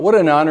What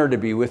an honor to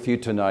be with you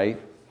tonight,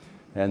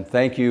 and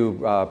thank you,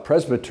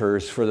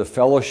 presbyters, for the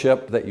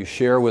fellowship that you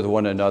share with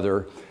one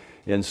another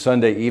in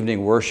Sunday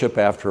evening worship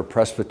after a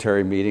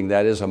presbytery meeting.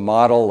 That is a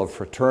model of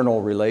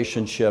fraternal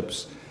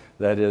relationships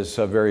that is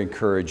very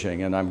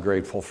encouraging, and I'm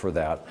grateful for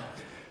that.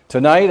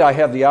 Tonight I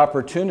have the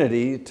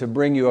opportunity to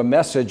bring you a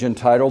message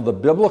entitled The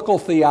Biblical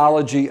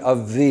Theology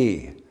of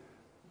Thee.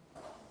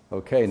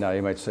 Okay, now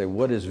you might say,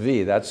 what is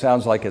V? That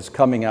sounds like it's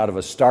coming out of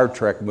a Star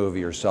Trek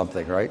movie or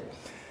something, right?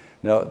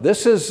 Now,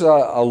 this is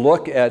a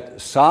look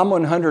at Psalm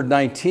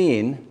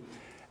 119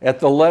 at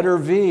the letter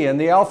V in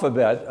the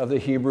alphabet of the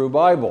Hebrew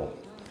Bible.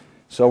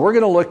 So we're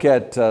going to look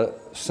at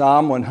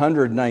Psalm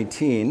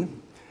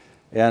 119,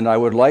 and I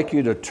would like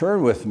you to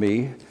turn with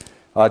me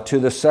to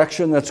the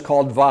section that's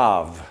called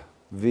Vav.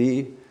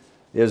 V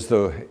is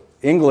the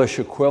English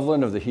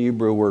equivalent of the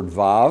Hebrew word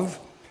Vav,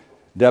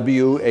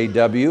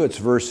 W-A-W. It's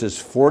verses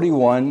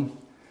 41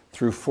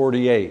 through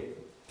 48.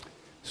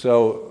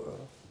 So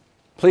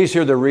please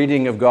hear the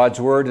reading of God's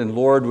Word, and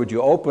Lord, would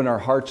you open our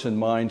hearts and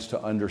minds to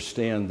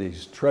understand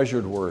these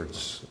treasured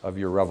words of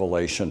your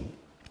revelation.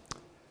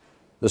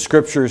 The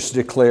Scriptures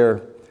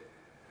declare,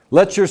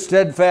 "Let your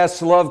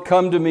steadfast love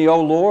come to me,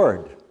 O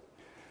Lord,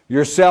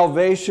 your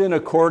salvation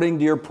according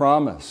to your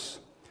promise.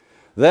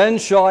 Then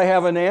shall I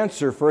have an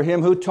answer for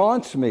him who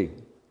taunts me,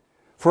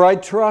 for I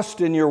trust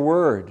in your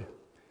word.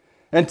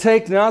 And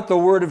take not the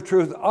word of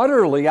truth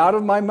utterly out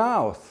of my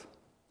mouth,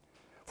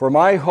 for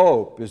my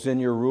hope is in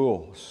your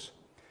rules.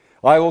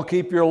 I will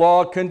keep your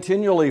law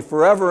continually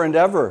forever and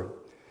ever,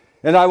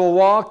 and I will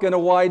walk in a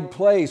wide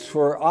place,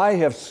 for I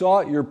have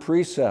sought your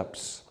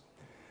precepts.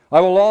 I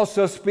will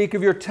also speak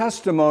of your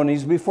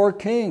testimonies before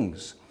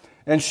kings,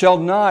 and shall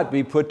not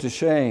be put to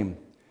shame.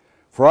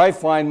 For I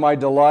find my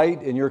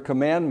delight in your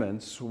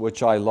commandments,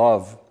 which I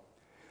love.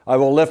 I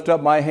will lift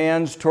up my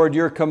hands toward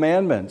your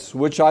commandments,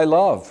 which I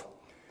love,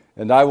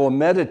 and I will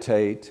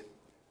meditate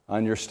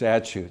on your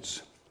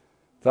statutes."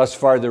 Thus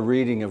far, the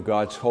reading of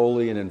God's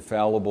holy and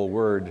infallible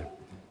word,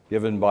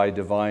 given by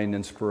divine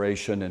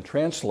inspiration and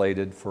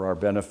translated for our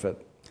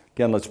benefit.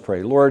 Again, let's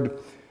pray. Lord,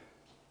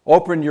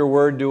 open your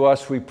word to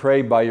us, we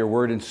pray, by your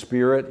word and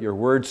spirit. Your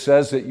word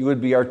says that you would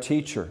be our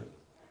teacher,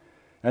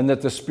 and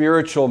that the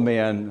spiritual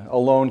man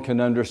alone can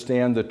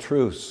understand the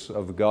truths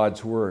of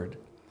God's word.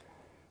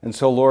 And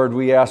so, Lord,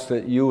 we ask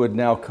that you would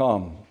now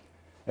come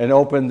and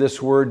open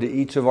this word to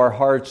each of our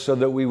hearts so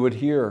that we would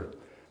hear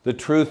the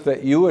truth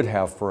that you would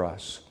have for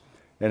us.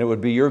 And it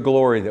would be your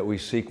glory that we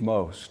seek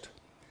most.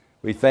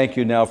 We thank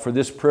you now for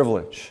this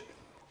privilege.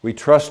 We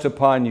trust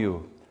upon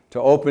you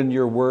to open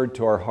your word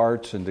to our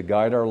hearts and to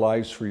guide our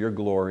lives for your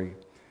glory.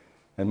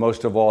 And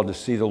most of all, to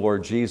see the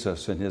Lord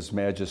Jesus in his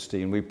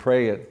majesty. And we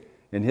pray it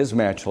in his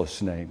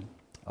matchless name.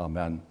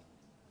 Amen.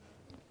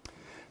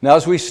 Now,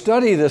 as we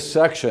study this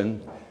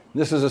section,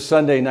 this is a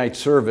Sunday night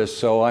service,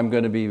 so I'm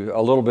going to be a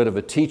little bit of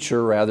a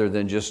teacher rather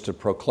than just a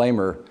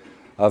proclaimer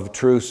of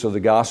truths of the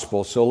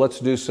gospel. So let's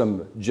do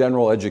some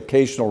general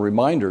educational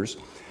reminders.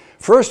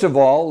 First of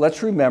all,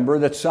 let's remember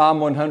that Psalm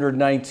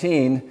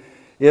 119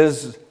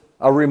 is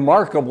a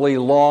remarkably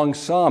long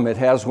psalm. It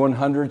has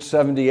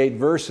 178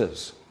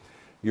 verses.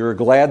 You're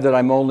glad that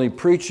I'm only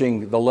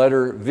preaching the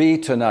letter V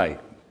tonight,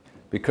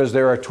 because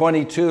there are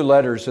 22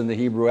 letters in the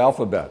Hebrew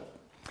alphabet.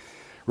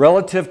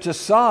 Relative to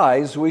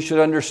size, we should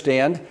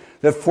understand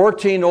that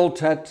 14 Old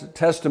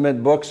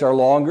Testament books are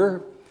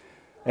longer,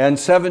 and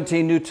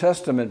 17 New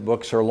Testament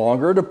books are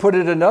longer. To put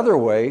it another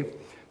way,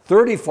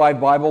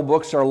 35 Bible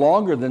books are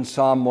longer than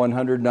Psalm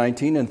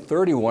 119, and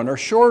 31 are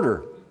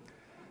shorter.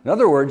 In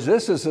other words,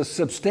 this is a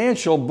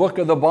substantial book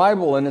of the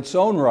Bible in its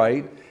own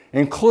right,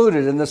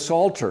 included in the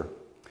Psalter.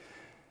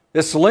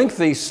 This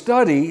lengthy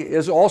study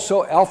is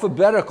also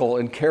alphabetical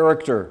in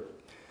character.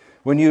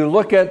 When you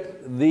look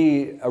at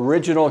the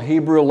original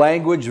Hebrew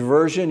language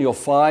version, you'll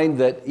find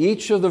that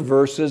each of the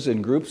verses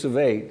in groups of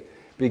 8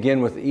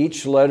 begin with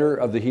each letter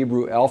of the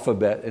Hebrew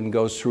alphabet and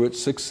goes through it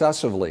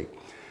successively.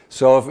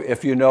 So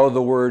if you know the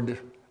word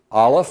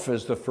Aleph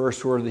is the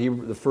first word of the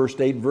Hebrew, the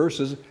first 8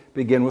 verses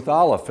begin with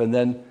Aleph, and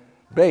then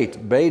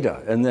Beit,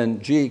 Beta, and then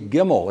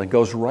Gimel, and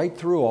goes right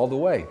through all the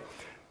way.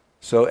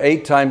 So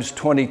 8 times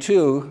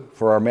 22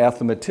 for our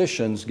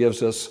mathematicians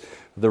gives us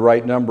the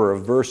right number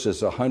of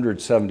verses,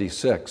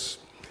 176.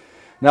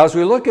 Now, as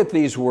we look at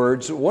these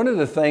words, one of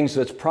the things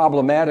that's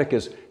problematic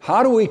is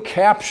how do we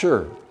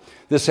capture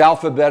this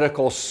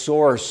alphabetical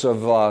source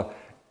of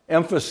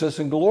emphasis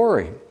and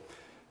glory?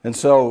 And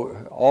so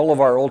all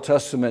of our Old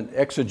Testament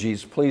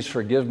exegetes, please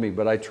forgive me,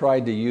 but I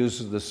tried to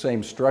use the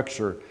same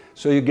structure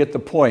so you get the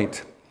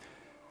point.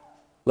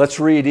 Let's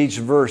read each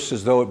verse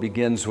as though it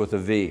begins with a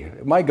V.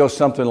 It might go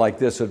something like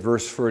this at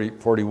verse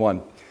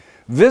 41.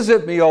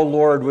 "Visit me, O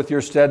Lord, with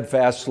your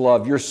steadfast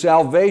love, your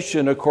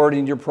salvation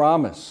according to your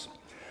promise.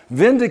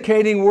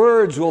 Vindicating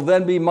words will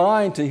then be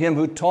mine to him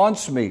who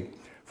taunts me,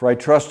 for I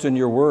trust in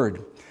your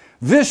word.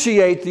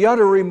 Vitiate the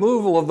utter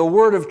removal of the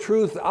word of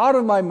truth out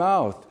of my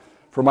mouth,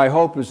 for my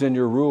hope is in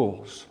your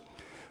rules.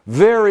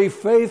 Very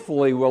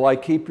faithfully will I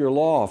keep your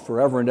law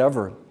forever and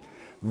ever.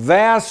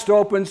 Vast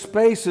open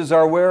spaces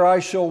are where I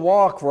shall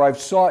walk, for I've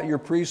sought your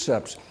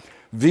precepts.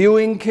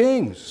 Viewing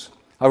kings,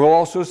 I will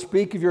also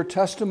speak of your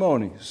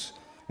testimonies,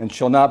 and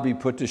shall not be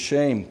put to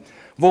shame.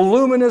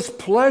 Voluminous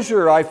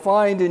pleasure I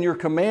find in your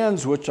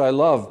commands, which I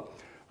love.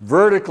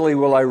 Vertically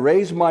will I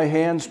raise my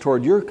hands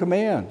toward your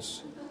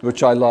commands,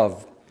 which I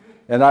love,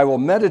 and I will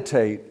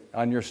meditate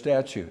on your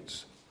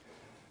statutes.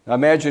 Now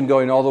imagine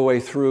going all the way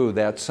through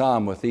that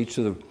psalm with each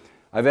of the...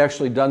 I've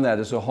actually done that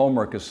as a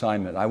homework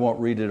assignment. I won't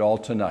read it all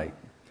tonight.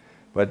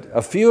 But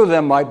a few of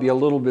them might be a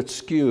little bit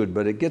skewed,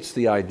 but it gets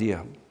the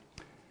idea.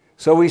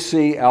 So we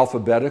see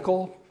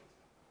alphabetical,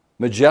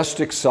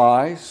 majestic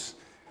size.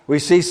 We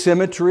see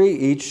symmetry,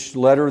 each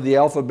letter of the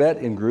alphabet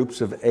in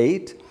groups of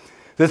 8.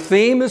 The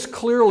theme is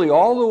clearly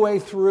all the way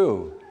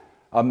through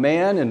a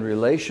man in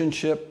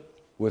relationship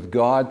with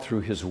God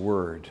through his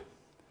Word.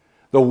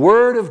 The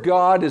Word of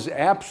God is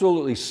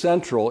absolutely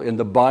central in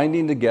the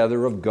binding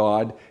together of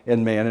God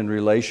and man in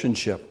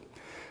relationship.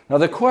 Now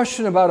the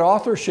question about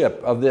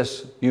authorship of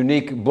this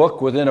unique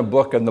book within a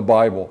book in the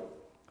Bible.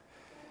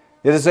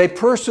 It is a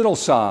personal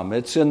psalm.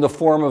 It's in the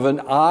form of an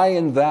I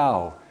and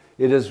thou.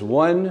 It is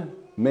one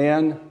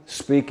man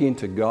speaking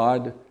to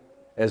God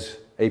as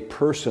a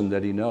person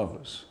that he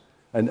knows.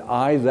 An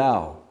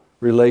I-thou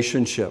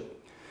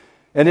relationship.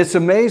 And it's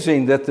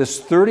amazing that this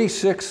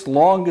 36th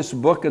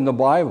longest book in the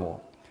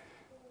Bible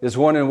is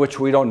one in which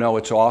we don't know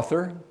its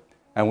author,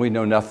 and we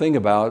know nothing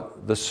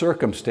about the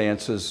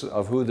circumstances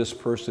of who this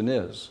person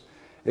is,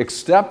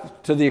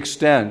 except to the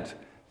extent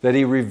that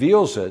he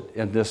reveals it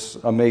in this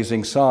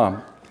amazing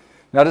psalm.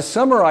 Now, to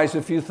summarize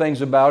a few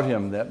things about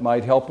him that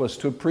might help us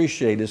to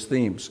appreciate his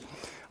themes,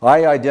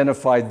 I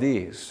identified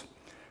these.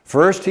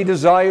 First, he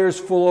desires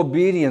full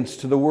obedience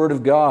to the Word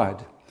of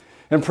God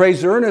and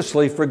prays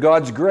earnestly for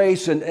God's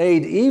grace and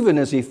aid even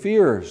as he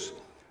fears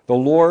the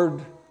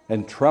Lord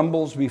and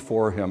trembles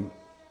before him.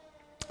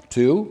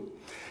 2,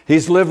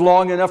 he's lived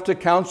long enough to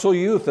counsel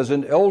youth as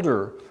an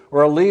elder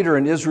or a leader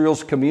in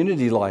Israel's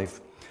community life,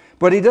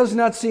 but he does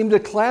not seem to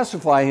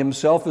classify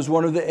himself as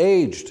one of the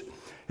aged,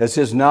 as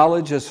his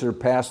knowledge has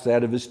surpassed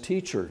that of his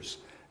teachers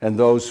and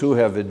those who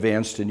have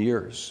advanced in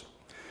years.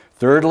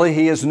 Thirdly,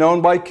 he is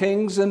known by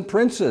kings and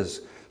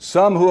princes,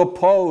 some who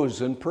oppose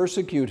and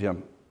persecute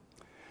him.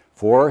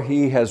 4,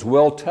 he has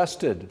well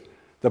tested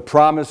the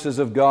promises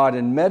of God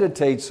and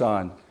meditates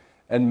on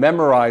and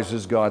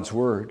memorizes God's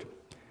Word.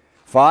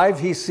 5,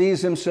 he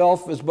sees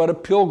himself as but a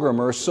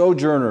pilgrim or a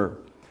sojourner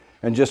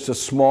and just a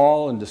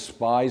small and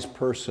despised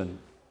person.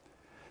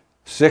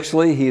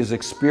 6ly, he has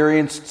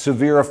experienced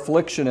severe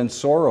affliction and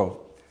sorrow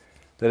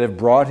that have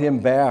brought him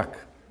back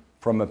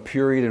from a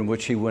period in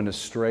which he went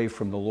astray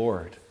from the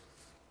Lord.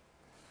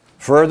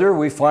 Further,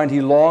 we find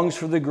he longs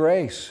for the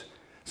grace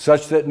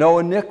such that no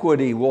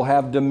iniquity will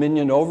have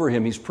dominion over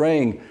him. He's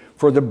praying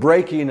for the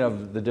breaking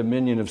of the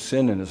dominion of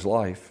sin in his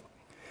life.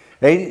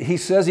 8, he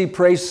says he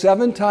prays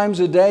 7 times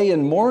a day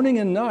and morning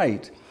and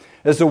night,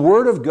 as the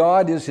Word of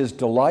God is his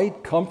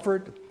delight,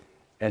 comfort,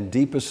 and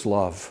deepest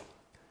love.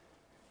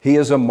 He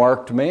is a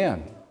marked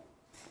man.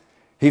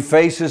 He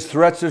faces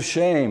threats of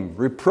shame,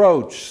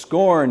 reproach,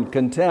 scorn,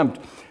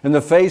 contempt in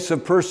the face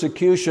of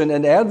persecution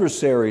and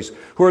adversaries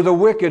who are the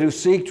wicked who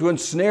seek to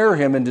ensnare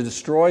him and to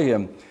destroy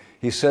him.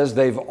 He says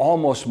they've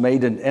almost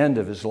made an end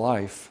of his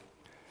life.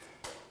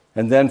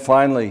 And then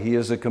finally, he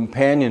is a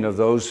companion of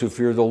those who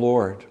fear the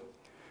Lord,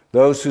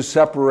 those who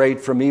separate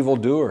from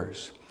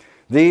evildoers.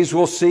 These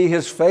will see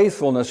his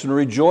faithfulness and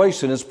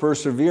rejoice in his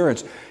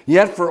perseverance.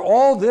 Yet for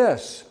all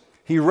this,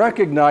 he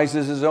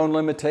recognizes his own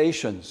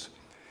limitations.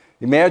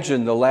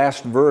 Imagine the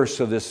last verse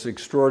of this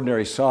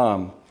extraordinary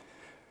psalm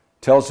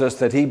tells us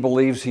that he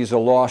believes he's a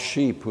lost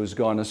sheep who has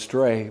gone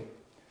astray.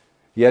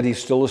 Yet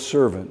he's still a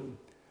servant.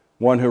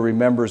 One who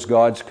remembers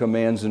God's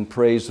commands and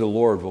prays the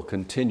Lord will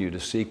continue to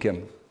seek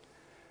him.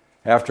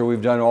 After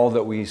we've done all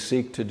that we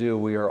seek to do,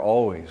 we are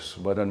always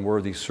but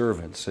unworthy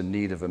servants in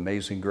need of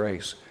amazing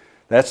grace.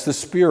 That's the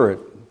spirit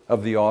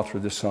of the author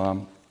of the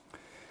psalm.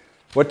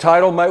 What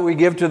title might we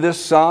give to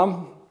this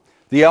psalm?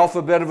 The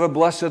alphabet of a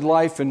blessed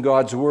life in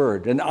God's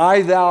Word. An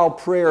I-thou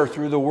prayer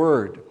through the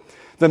Word.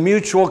 The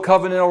mutual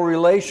covenantal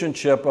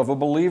relationship of a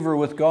believer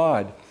with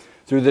God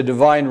through the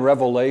divine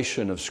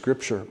revelation of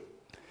Scripture.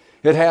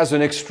 It has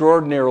an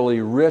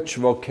extraordinarily rich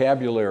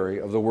vocabulary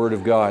of the Word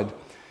of God.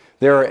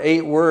 There are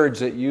 8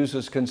 words it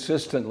uses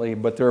consistently,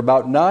 but there are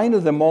about 9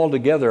 of them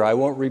altogether. I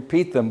won't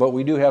repeat them, but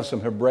we do have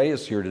some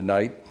Hebraeus here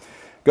tonight.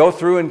 Go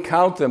through and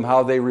count them,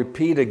 how they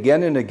repeat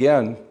again and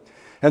again.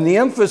 And the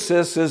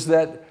emphasis is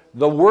that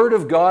the Word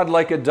of God,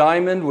 like a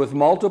diamond with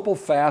multiple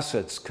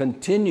facets,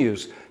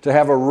 continues to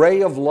have a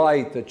ray of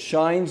light that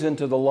shines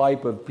into the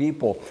life of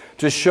people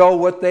to show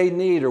what they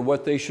need or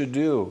what they should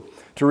do,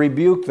 to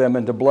rebuke them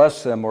and to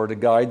bless them or to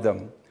guide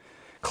them.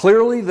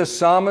 Clearly, the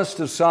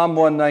psalmist of Psalm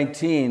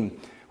 119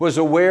 was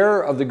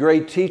aware of the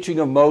great teaching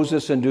of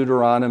Moses in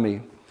Deuteronomy.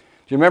 Do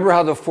you remember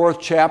how the 4th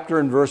chapter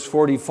in verse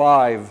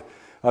 45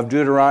 of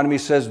Deuteronomy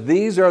says,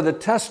 "These are the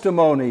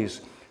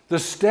testimonies, the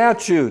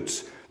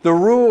statutes, the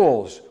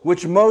rules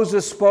which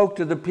Moses spoke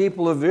to the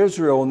people of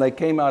Israel when they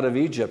came out of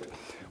Egypt."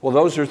 Well,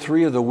 those are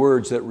three of the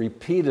words that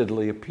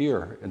repeatedly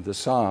appear in the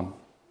psalm.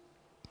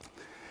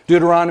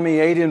 Deuteronomy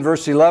 8 in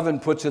verse 11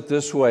 puts it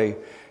this way: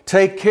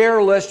 take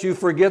care lest you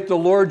forget the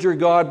Lord your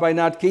God by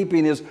not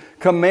keeping His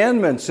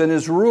commandments and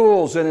His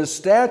rules and His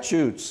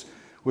statutes,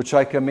 which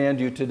I command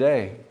you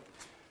today.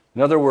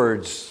 In other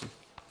words,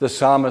 the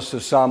psalmist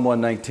of Psalm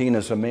 119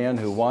 is a man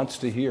who wants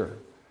to hear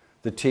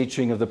the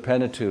teaching of the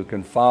Pentateuch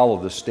and follow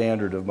the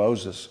standard of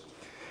Moses.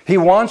 He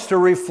wants to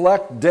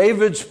reflect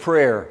David's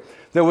prayer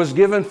that was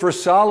given for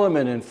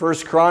Solomon in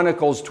 1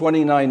 Chronicles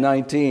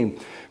 29:19.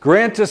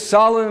 Grant to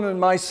Solomon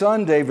my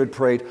son, David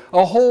prayed,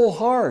 a whole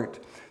heart,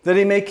 that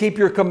he may keep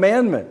your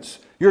commandments,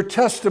 your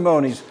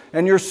testimonies,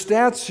 and your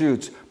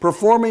statutes,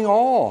 performing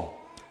all,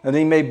 and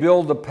he may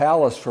build the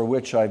palace for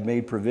which I've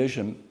made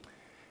provision.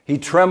 He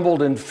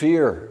trembled in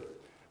fear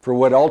for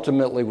what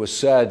ultimately was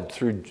said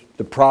through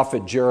the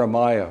prophet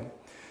Jeremiah,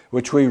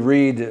 which we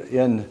read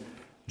in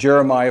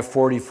Jeremiah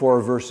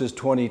 44, verses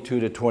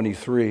 22 to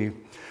 23.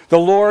 The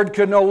Lord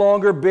could no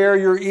longer bear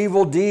your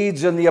evil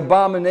deeds and the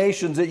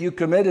abominations that you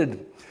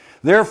committed.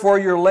 Therefore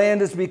your land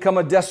has become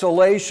a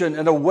desolation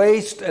and a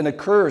waste and a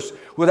curse,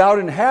 without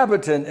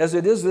inhabitant as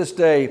it is this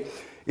day.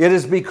 It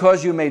is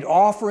because you made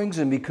offerings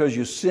and because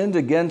you sinned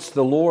against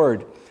the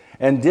Lord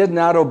and did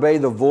not obey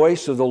the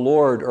voice of the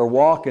Lord or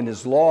walk in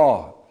His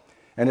law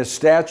and His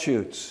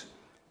statutes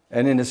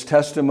and in His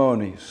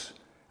testimonies.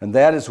 And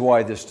that is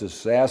why this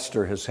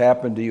disaster has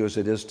happened to you as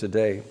it is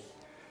today.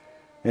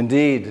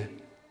 Indeed,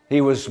 he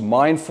was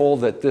mindful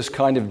that this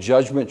kind of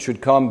judgment should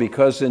come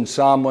because in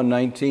Psalm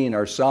 119,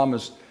 our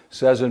psalmist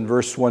says in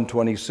verse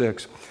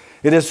 126,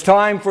 it is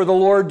time for the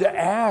Lord to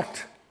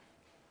act,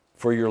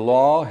 for your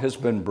law has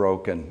been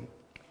broken.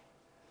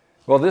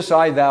 Well, this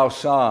I, thou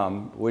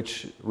psalm,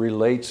 which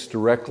relates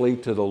directly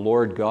to the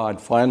Lord God,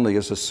 finally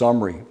as a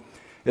summary,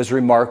 is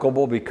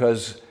remarkable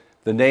because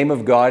the name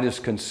of God is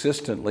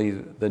consistently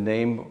the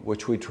name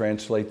which we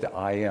translate the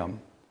I am,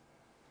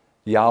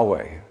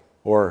 Yahweh,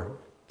 or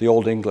the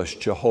Old English,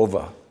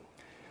 Jehovah.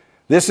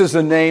 This is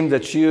the name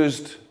that's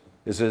used,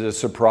 is it a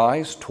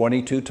surprise,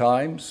 22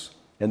 times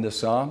in the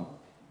psalm?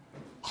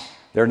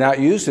 They're not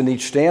used in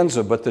each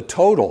stanza, but the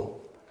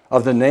total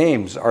of the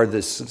names are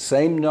the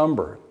same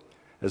number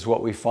as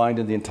what we find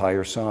in the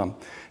entire psalm.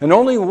 And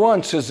only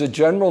once is the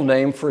general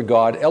name for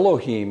God,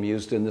 Elohim,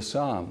 used in the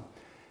psalm.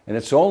 And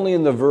it's only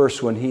in the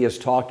verse when he is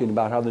talking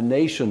about how the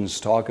nations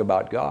talk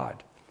about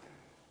God.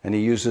 And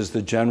he uses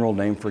the general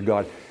name for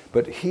God.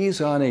 But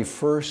he's on a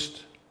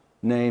first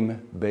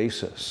name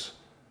basis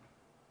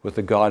with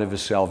the God of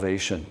his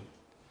salvation.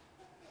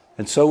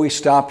 And so we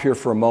stop here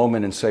for a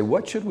moment and say,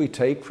 what should we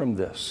take from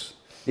this?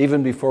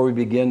 Even before we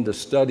begin to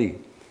study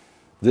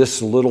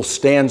this little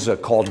stanza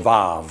called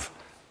Vav.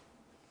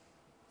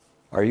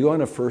 Are you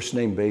on a first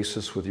name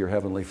basis with your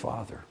Heavenly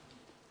Father?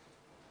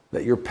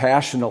 That you're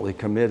passionately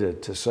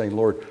committed to saying,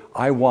 Lord,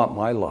 I want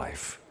my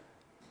life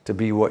to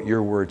be what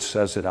your word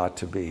says it ought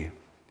to be.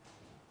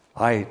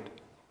 I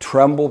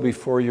tremble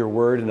before your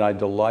word and I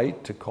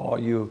delight to call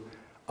you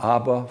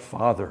Abba,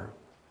 Father,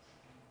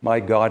 my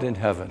God in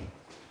heaven.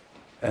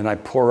 And I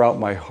pour out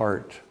my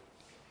heart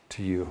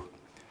to you.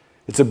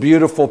 It's a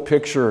beautiful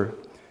picture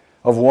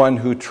of one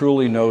who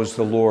truly knows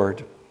the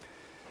Lord.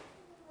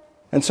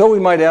 And so we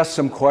might ask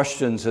some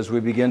questions as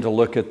we begin to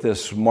look at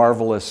this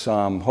marvelous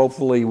psalm.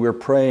 Hopefully we're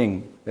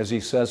praying, as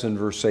he says in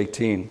verse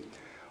 18,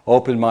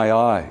 open my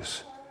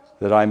eyes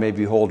that I may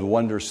behold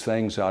wondrous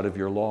things out of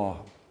your law.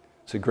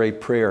 It's a great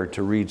prayer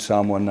to read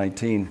Psalm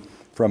 119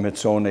 from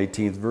its own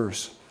 18th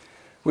verse.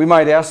 We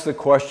might ask the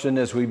question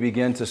as we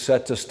begin to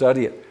set to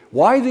study it,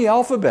 why the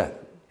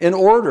alphabet in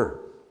order?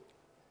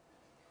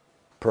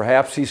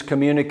 Perhaps he's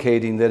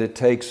communicating that it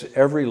takes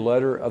every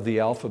letter of the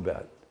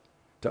alphabet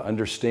to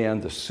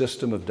understand the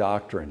system of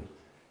doctrine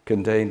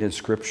contained in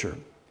Scripture.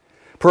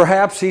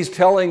 Perhaps he's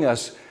telling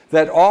us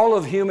that all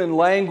of human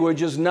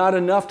language is not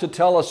enough to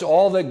tell us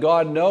all that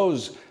God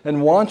knows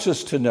and wants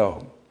us to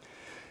know.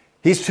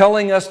 He's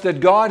telling us that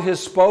God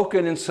has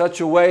spoken in such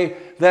a way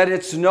that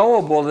it's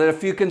knowable, that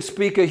if you can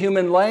speak a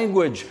human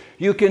language,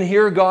 you can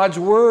hear God's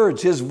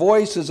words. His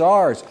voice is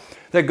ours.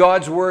 That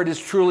God's word is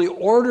truly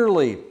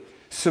orderly,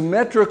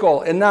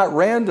 symmetrical, and not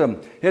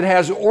random. It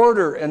has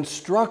order and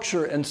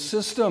structure and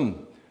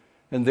system.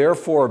 And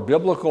therefore,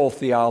 biblical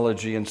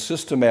theology and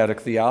systematic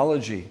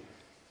theology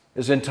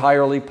is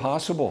entirely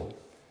possible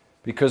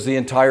because the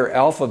entire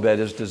alphabet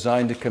is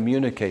designed to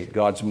communicate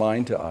God's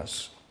mind to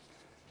us.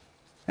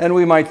 And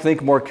we might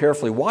think more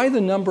carefully, why the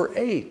number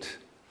 8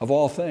 of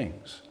all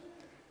things?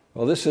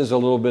 Well, this is a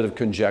little bit of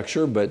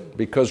conjecture, but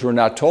because we're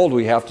not told,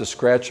 we have to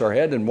scratch our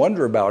head and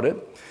wonder about it.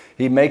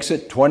 He makes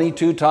it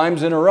 22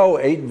 times in a row,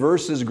 8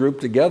 verses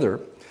grouped together.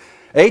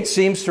 8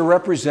 seems to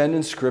represent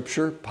in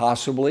Scripture,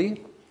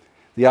 possibly,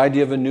 the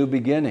idea of a new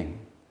beginning.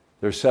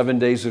 There's 7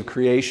 days of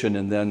creation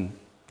and then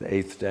the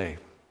 8th day.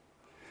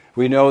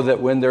 We know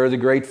that when there are the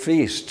great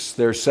feasts,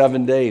 there's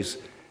 7 days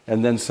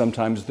and then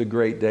sometimes the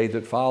great day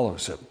that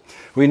follows it.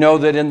 We know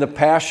that in the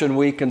Passion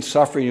Week and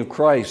suffering of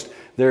Christ,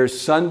 there's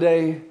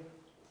Sunday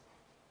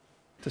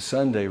to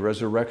Sunday,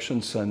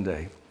 Resurrection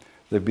Sunday,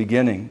 the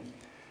beginning.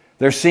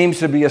 There seems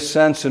to be a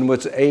sense in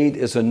which 8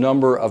 is a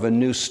number of a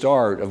new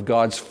start, of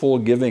God's full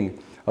giving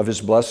of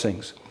his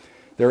blessings.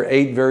 There are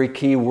 8 very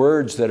key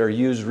words that are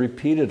used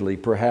repeatedly.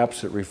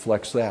 Perhaps it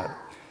reflects that.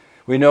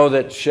 We know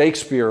that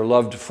Shakespeare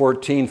loved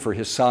 14 for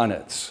his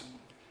sonnets.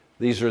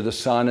 These are the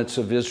sonnets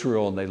of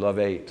Israel, and they love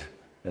 8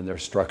 in their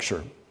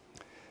structure.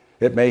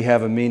 It may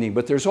have a meaning,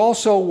 but there's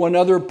also one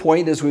other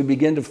point as we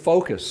begin to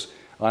focus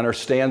on our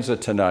stanza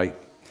tonight.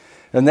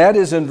 And that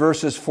is in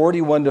verses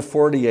 41 to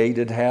 48,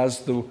 it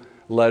has the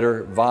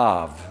letter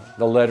Vav,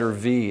 the letter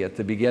V at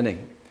the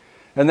beginning.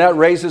 And that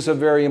raises a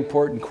very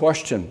important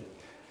question.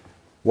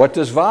 What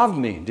does Vav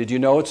mean? Did you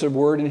know it's a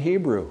word in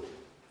Hebrew?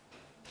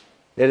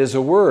 It is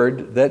a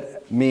word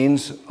that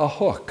means a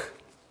hook.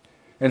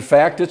 In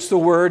fact, it's the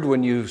word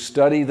when you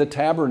study the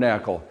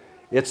tabernacle.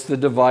 It's the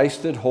device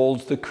that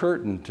holds the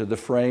curtain to the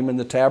frame in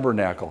the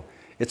tabernacle.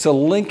 It's a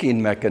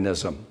linking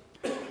mechanism.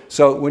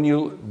 So when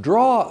you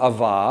draw a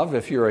Vav,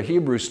 if you're a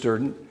Hebrew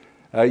student,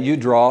 you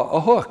draw a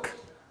hook.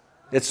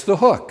 It's the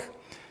hook.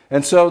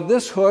 And so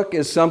this hook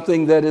is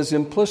something that is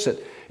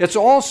implicit. It's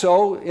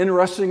also,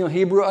 interesting in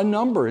Hebrew, a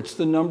number. It's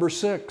the number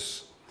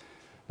 6.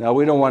 Now,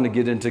 we don't want to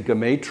get into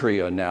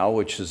gematria now,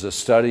 which is a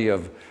study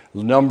of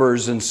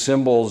numbers and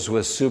symbols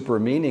with super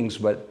meanings,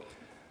 but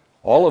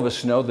all of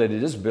us know that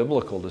it is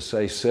biblical to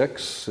say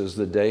 6 is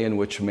the day in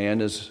which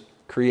man is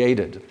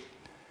created.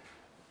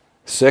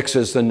 6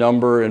 is the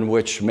number in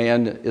which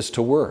man is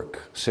to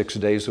work, 6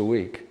 days a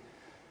week.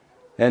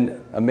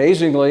 And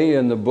amazingly,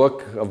 in the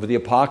book of the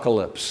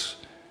Apocalypse,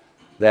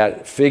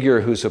 that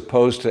figure who's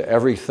opposed to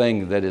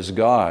everything that is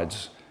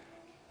God's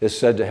is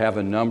said to have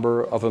a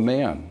number of a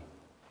man,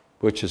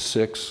 which is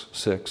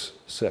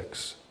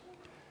 666.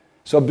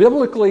 So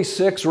biblically,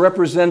 6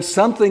 represents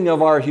something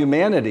of our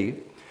humanity.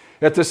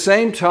 At the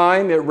same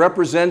time, it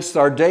represents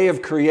our day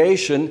of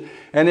creation,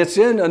 and it's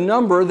in a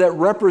number that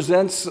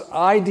represents the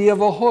idea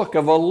of a hook,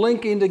 of a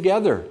linking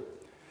together.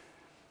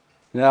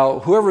 Now,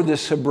 whoever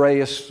this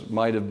Hebraist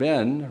might have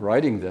been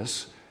writing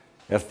this,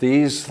 if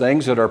these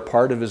things that are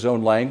part of his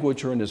own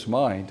language are in his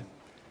mind,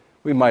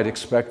 we might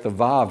expect the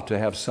Vav to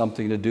have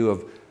something to do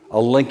of a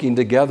linking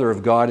together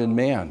of God and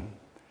man,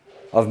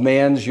 of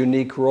man's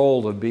unique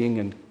role of being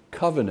in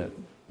covenant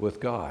with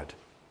God.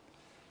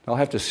 I'll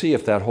have to see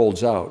if that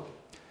holds out.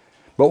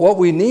 But what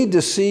we need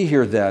to see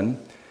here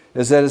then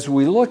is that as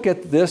we look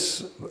at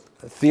this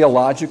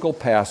theological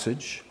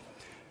passage,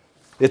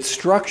 its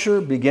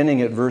structure,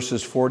 beginning at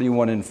verses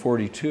 41 and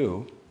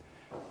 42,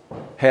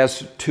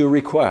 has 2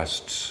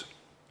 requests.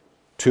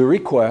 2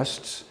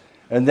 requests,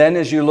 and then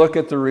as you look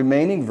at the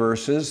remaining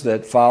verses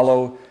that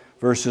follow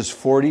verses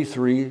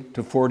 43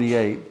 to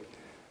 48,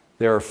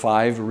 there are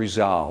 5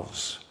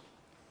 resolves.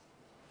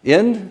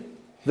 In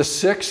the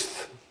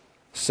 6th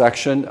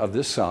section of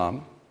this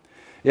psalm,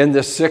 in the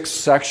 6th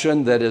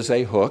section that is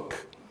a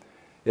hook,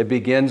 it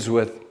begins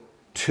with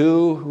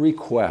 2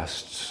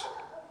 requests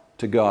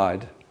to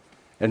God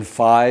and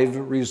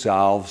 5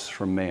 resolves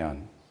from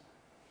man,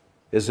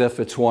 as if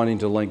it's wanting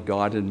to link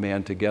God and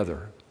man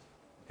together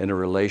in a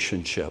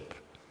relationship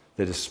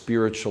that is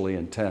spiritually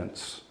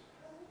intense,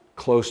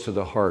 close to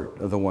the heart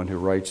of the one who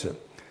writes it.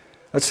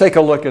 Let's take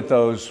a look at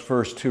those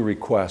first 2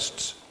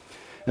 requests.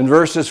 In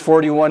verses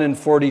 41 and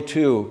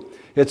 42,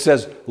 it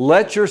says,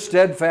 "Let your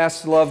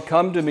steadfast love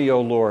come to me, O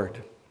Lord,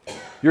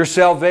 your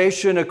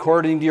salvation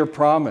according to your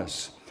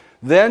promise.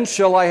 Then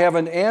shall I have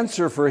an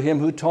answer for him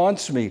who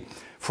taunts me,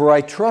 for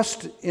I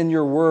trust in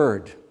your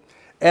word.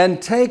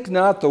 And take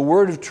not the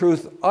word of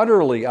truth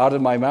utterly out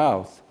of my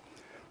mouth,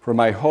 for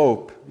my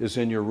hope is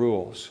in your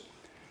rules."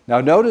 Now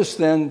notice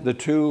then the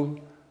 2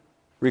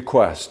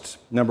 requests.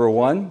 Number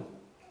 1,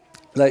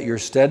 let your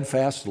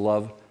steadfast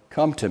love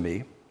come to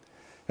me.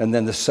 And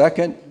then the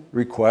second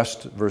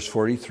request, verse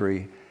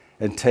 43,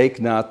 and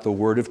take not the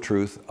word of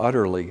truth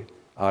utterly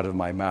out of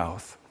my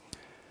mouth.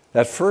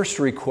 That first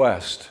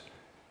request,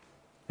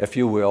 if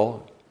you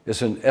will,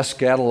 is an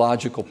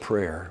eschatological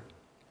prayer.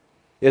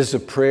 It is a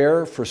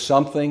prayer for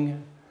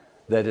something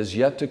that is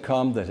yet to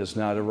come that has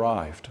not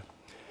arrived.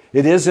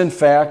 It is, in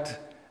fact,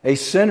 a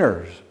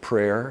sinner's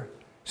prayer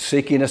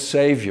seeking a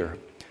Savior.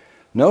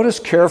 Notice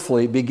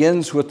carefully, it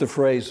begins with the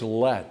phrase,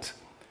 let.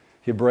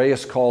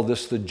 Hebraists call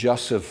this the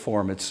jussive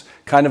form. It's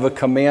kind of a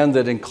command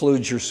that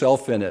includes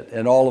yourself in it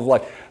and all of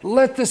life.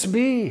 Let this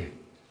be.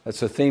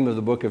 That's the theme of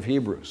the book of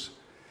Hebrews.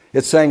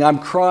 It's saying, I'm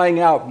crying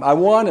out. I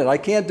want it. I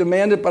can't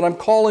demand it, but I'm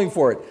calling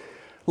for it.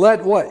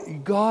 Let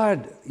what?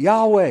 God,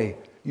 Yahweh,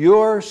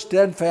 your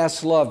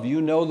steadfast love.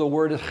 You know the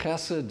word of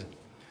chesed.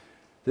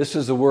 This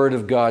is the word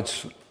of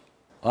God's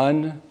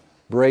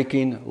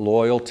unbreaking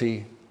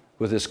loyalty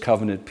with his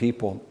covenant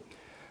people.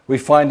 We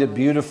find it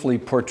beautifully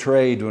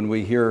portrayed when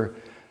we hear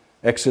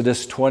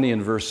Exodus 20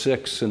 and verse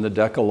 6 in the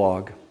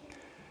Decalogue.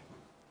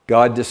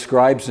 God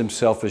describes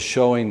himself as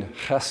showing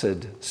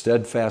chesed,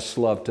 steadfast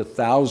love, to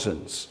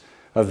thousands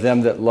of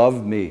them that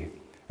love me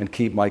and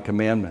keep my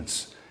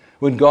commandments.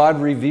 When God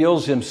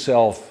reveals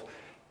himself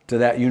to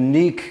that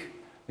unique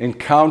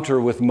encounter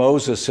with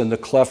Moses in the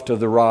cleft of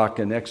the rock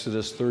in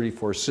Exodus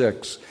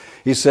 34:6.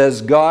 He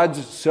says,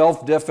 God's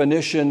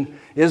self-definition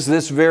is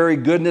this very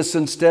goodness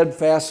and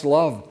steadfast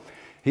love.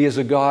 He is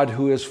a God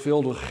who is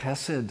filled with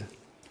chesed,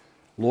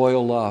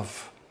 loyal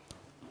love.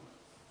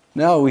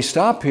 Now we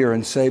stop here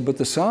and say, but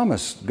the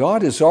psalmist,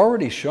 God has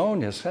already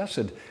shown his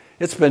chesed.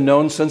 It's been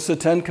known since the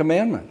Ten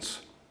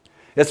Commandments.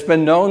 It's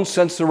been known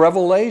since the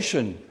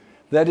revelation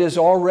that is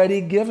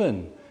already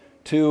given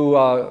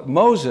to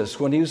Moses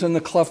when he was in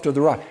the cleft of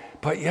the rock.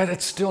 But yet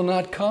it's still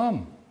not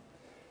come.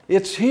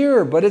 It's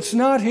here, but it's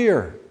not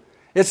here.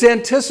 It's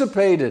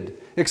anticipated,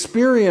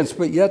 experienced,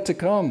 but yet to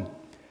come.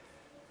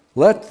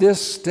 Let this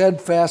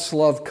steadfast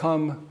love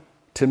come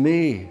to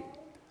me,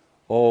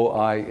 O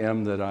I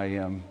am that I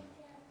am.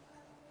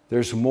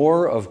 There's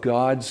more of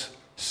God's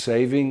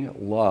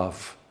saving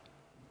love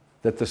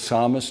that the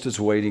psalmist is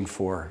waiting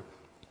for.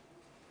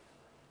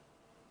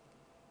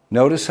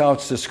 Notice how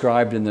it's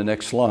described in the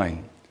next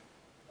line.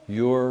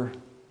 Your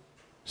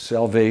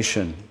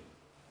salvation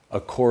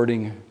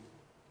according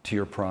to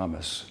your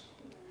promise.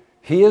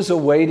 He is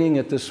awaiting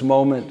at this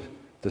moment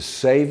the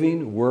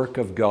saving work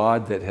of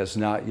God that has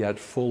not yet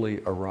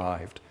fully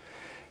arrived.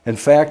 In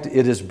fact,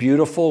 it is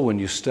beautiful when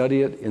you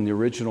study it in the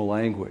original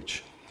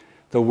language.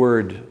 The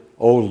word,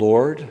 O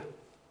Lord,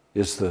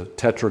 is the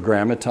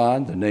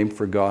tetragrammaton, the name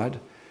for God,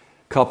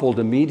 coupled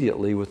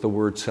immediately with the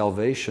word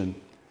salvation.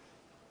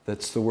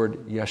 That's the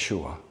word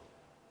Yeshua,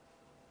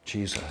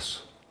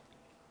 Jesus.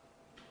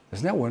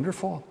 Isn't that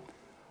wonderful?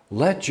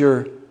 Let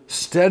your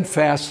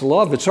steadfast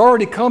love, it's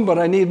already come, but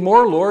I need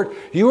more, Lord.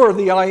 You are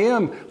the I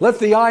am. Let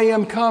the I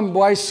am come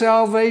by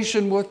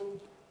salvation with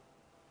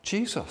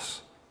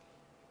Jesus,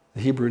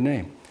 the Hebrew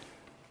name.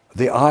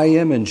 The I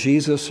am and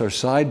Jesus are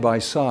side by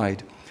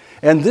side.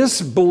 And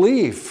this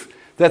belief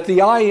that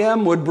the I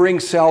am would bring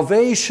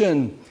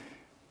salvation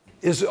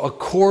is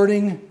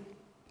according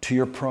to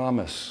your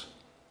promise.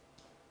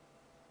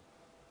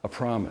 A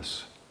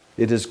promise.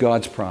 It is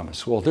God's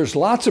promise. Well, there's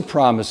lots of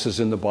promises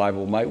in the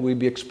Bible. Might we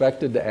be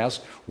expected to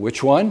ask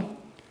which one?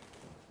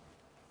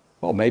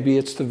 Well, maybe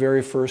it's the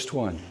very first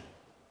one.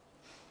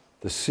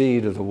 The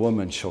seed of the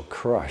woman shall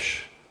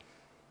crush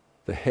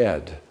the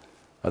head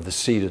of the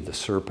seed of the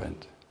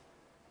serpent.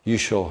 You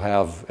shall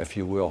have, if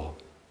you will,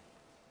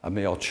 a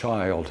male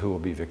child who will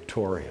be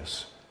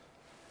victorious.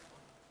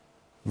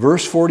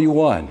 Verse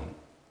 41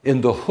 in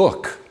the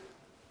hook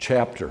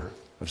chapter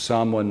of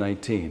Psalm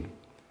 119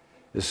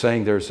 is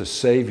saying there's a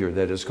Savior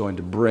that is going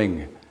to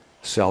bring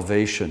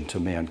salvation to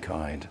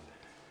mankind.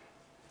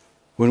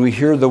 When we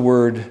hear the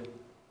word,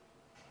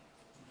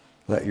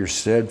 let your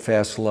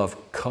steadfast love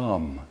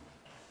come,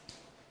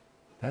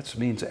 that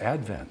means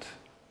Advent.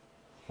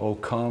 O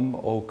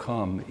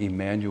come,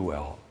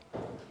 Emmanuel,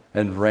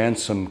 and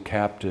ransom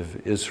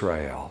captive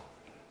Israel.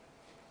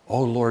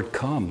 O Lord,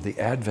 come, the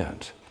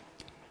Advent.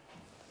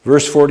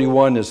 Verse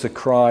 41 is the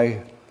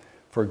cry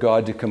for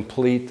God to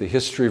complete the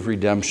history of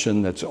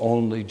redemption that's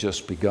only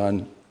just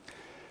begun.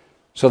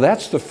 So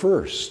that's the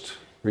first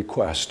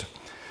request.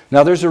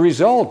 Now there's a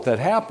result that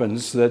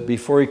happens that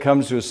before he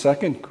comes to his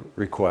second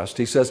request.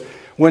 He says,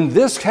 when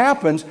this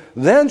happens,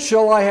 then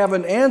shall I have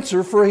an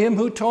answer for him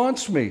who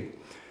taunts me.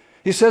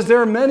 He says,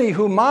 there are many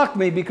who mock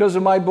me because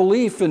of my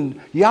belief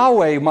in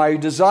Yahweh, my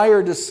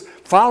desire to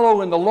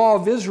follow in the law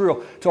of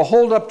Israel, to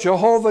hold up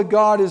Jehovah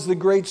God as the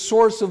great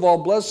source of all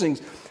blessings.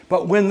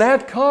 But when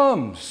that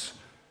comes,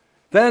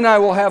 then I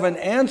will have an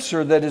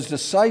answer that is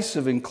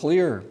decisive and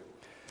clear.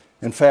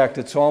 In fact,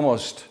 it's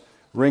almost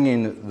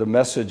ringing the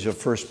message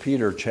of 1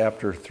 Peter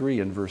chapter 3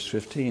 and verse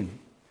 15.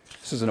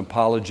 This is an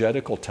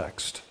apologetical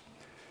text.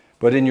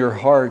 But in your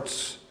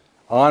hearts,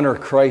 honor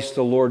Christ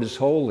the Lord as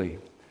holy,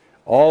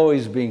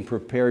 always being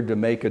prepared to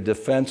make a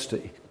defense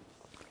to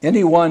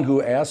anyone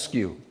who asks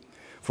you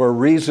for a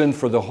reason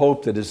for the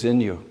hope that is in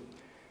you,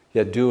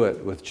 yet do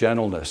it with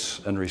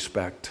gentleness and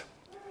respect.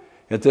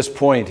 At this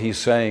point, he's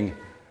saying,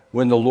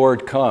 when the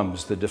Lord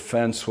comes, the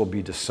defense will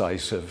be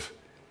decisive.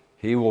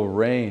 He will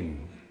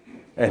reign,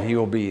 and he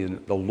will be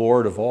the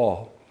Lord of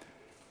all.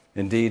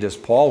 Indeed, as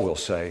Paul will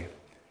say,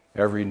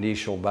 every knee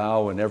shall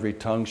bow and every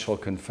tongue shall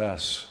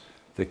confess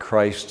that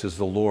Christ is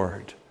the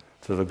Lord,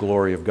 to the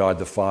glory of God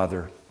the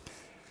Father.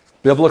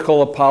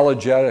 Biblical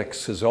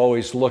apologetics is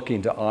always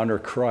looking to honor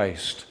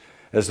Christ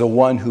as the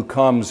one who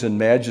comes in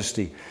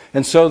majesty.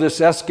 And so this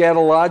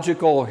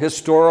eschatological,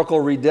 historical,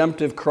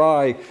 redemptive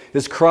cry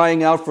is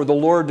crying out for the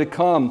Lord to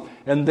come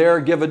and there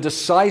give a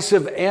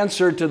decisive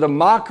answer to the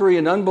mockery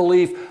and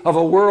unbelief of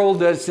a world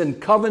that's in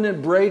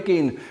covenant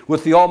breaking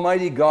with the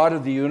Almighty God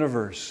of the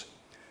universe.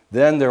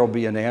 Then there will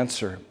be an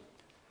answer.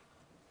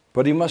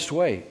 But he must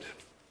wait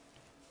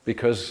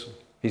because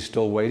he's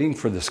still waiting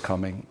for this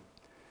coming.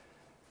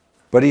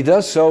 But he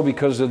does so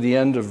because of the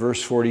end of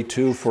verse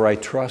 42, for I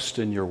trust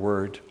in your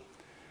word.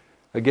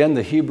 Again,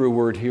 the Hebrew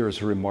word here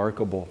is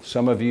remarkable.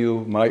 Some of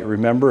you might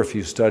remember, if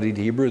you studied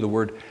Hebrew, the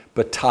word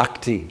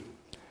batakti.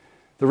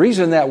 The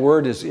reason that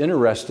word is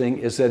interesting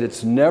is that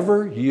it's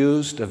never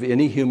used of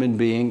any human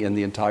being in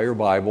the entire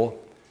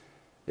Bible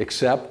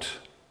except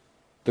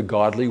the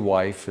godly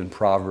wife in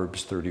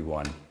Proverbs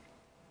 31.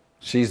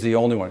 She's the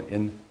only one.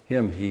 In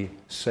him he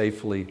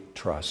safely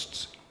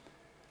trusts.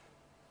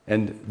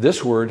 And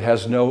this word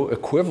has no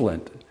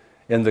equivalent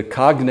in the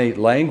cognate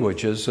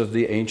languages of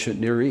the ancient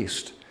Near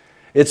East.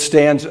 It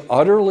stands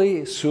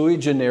utterly sui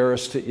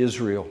generis to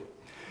Israel.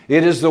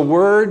 It is the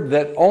word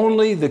that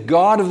only the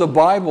God of the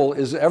Bible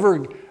is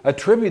ever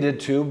attributed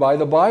to by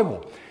the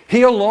Bible.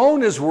 He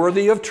alone is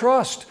worthy of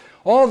trust.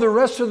 All the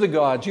rest of the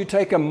gods, you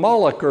take a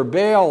Moloch or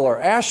Baal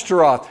or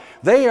Ashtaroth,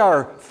 they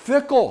are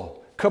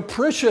fickle,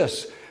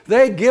 capricious.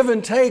 They give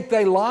and take.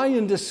 They lie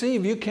and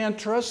deceive. You can't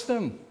trust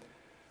them.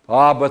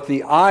 But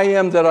the I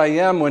am that I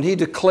am, when he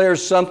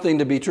declares something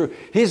to be true,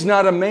 he's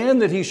not a man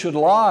that he should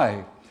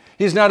lie.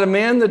 He's not a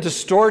man that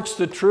distorts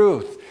the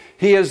truth.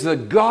 He is the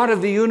God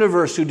of the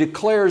universe who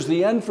declares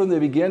the end from the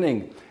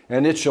beginning,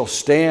 and it shall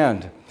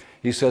stand.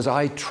 He says,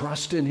 I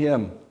trust in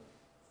him.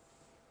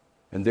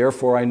 And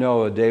therefore I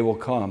know a day will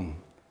come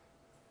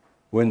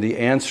when the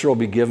answer will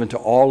be given to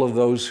all of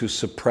those who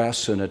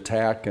suppress and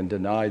attack and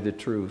deny the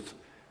truth.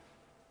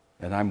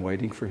 And I'm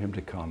waiting for him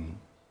to come.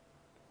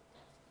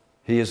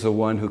 He is the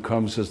one who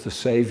comes as the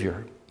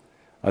Savior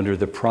under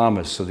the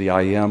promise of the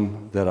I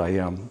am that I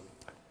am.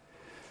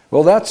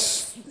 Well,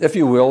 that's, if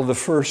you will, the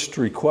first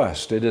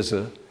request. It is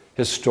a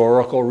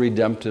historical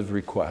redemptive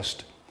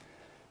request.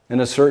 In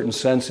a certain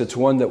sense, it's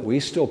one that we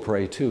still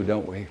pray too,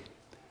 don't we?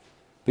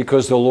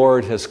 Because the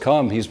Lord has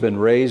come. He's been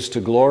raised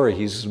to glory.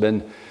 He's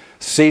been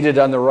seated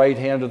on the right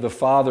hand of the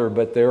Father,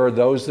 but there are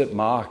those that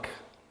mock,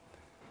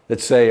 that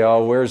say,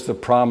 oh, where's the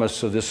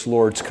promise of this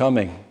Lord's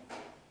coming?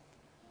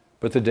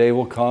 But the day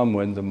will come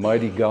when the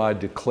mighty God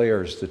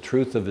declares the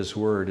truth of his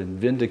word and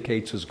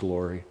vindicates his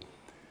glory.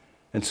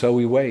 And so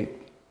we wait,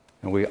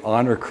 and we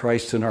honor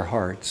Christ in our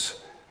hearts,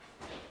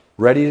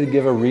 ready to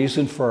give a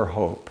reason for our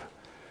hope,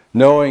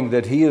 knowing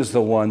that he is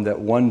the one that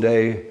one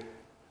day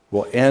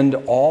will end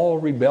all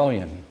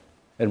rebellion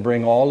and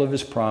bring all of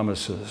his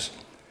promises,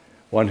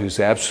 one who's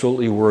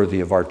absolutely worthy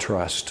of our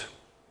trust.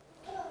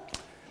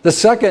 The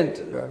second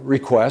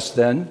request,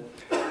 then,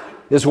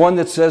 is one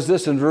that says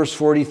this in verse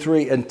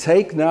 43, and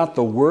take not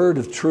the word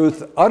of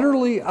truth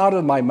utterly out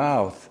of my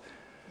mouth,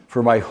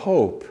 for my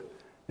hope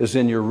is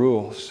in your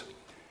rules.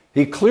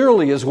 He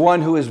clearly is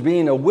one who is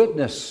being a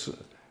witness,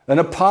 an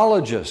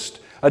apologist,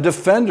 a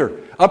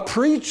defender, a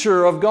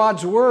preacher of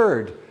God's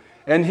word.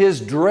 And his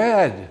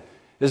dread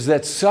is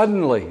that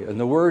suddenly, and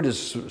the word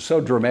is so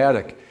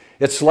dramatic,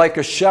 it's like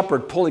a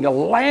shepherd pulling a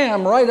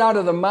lamb right out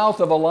of the mouth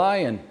of a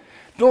lion.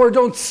 Lord,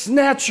 don't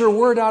snatch your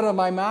word out of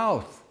my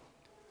mouth.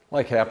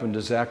 Like happened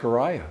to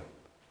Zechariah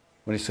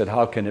when he said,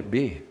 how can it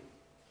be?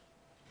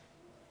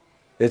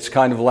 It's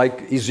kind of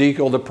like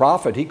Ezekiel the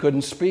prophet. He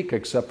couldn't speak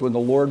except when the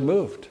Lord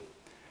moved.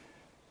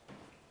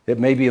 It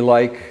may be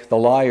like the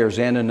liars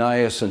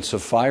Ananias and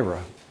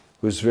Sapphira,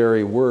 whose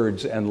very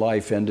words and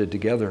life ended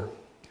together.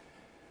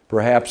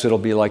 Perhaps it'll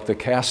be like the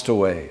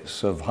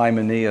castaways of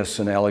Hymenaeus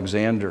and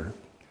Alexander.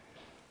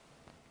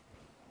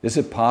 Is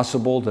it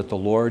possible that the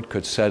Lord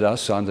could set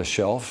us on the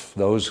shelf,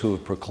 those who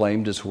have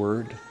proclaimed his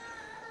word,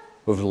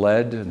 who have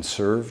led and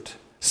served,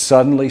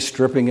 suddenly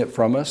stripping it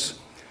from us?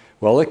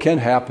 Well, it can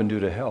happen due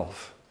to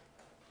health.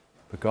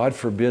 But God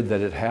forbid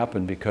that it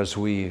happen because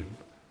we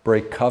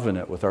break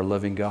covenant with our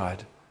living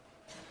God.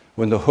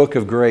 When the hook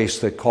of grace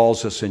that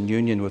calls us in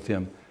union with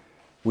him,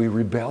 we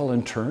rebel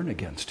and turn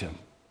against him.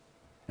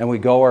 And we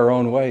go our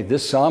own way.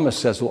 This psalmist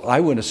says, well, I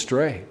went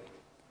astray.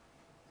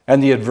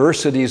 And the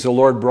adversities the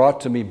Lord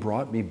brought to me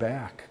brought me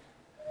back.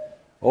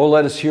 Oh,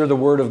 let us hear the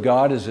word of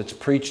God as it's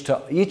preached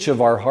to each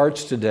of our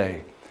hearts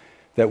today,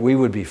 that we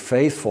would be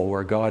faithful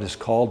where God has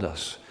called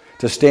us,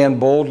 to stand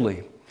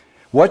boldly.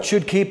 What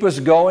should keep us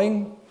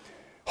going?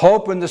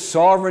 Hope in the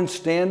sovereign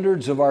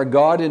standards of our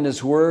God in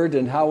his word,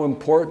 and how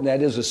important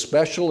that is,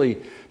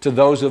 especially to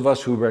those of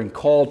us who've been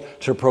called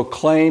to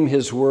proclaim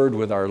his word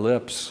with our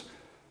lips.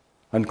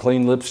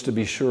 Unclean lips, to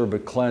be sure,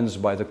 but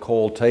cleansed by the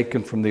coal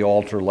taken from the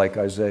altar, like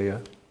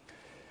Isaiah.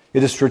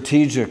 It is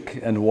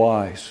strategic and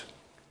wise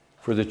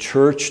for the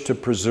church to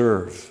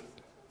preserve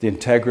the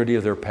integrity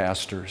of their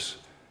pastors,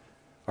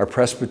 our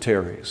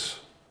presbyteries,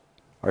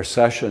 our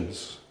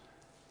sessions,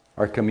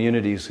 our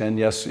communities, and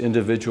yes,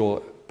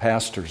 individual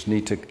pastors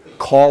need to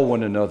call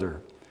one another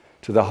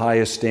to the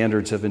highest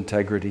standards of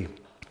integrity.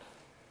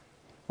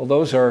 Well,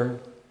 those are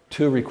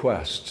two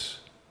requests.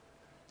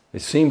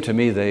 It seemed to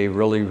me they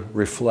really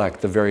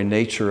reflect the very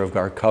nature of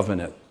our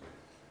covenant.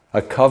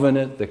 A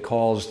covenant that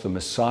calls the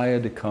Messiah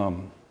to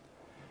come,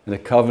 and a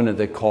covenant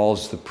that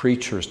calls the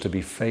preachers to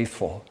be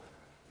faithful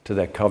to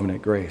that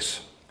covenant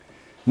grace.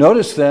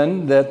 Notice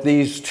then that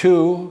these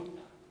two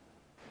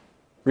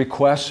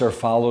requests are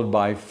followed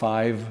by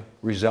 5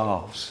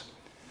 resolves.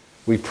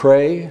 We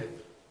pray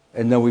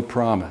and then we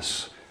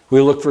promise. We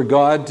look for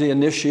God to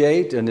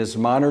initiate in his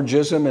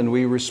monergism, and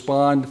we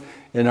respond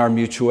in our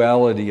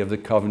mutuality of the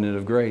covenant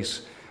of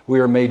grace.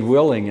 We are made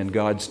willing in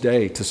God's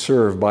day to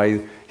serve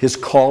by his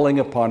calling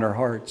upon our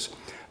hearts.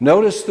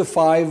 Notice the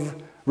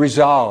 5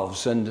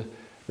 resolves, and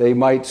they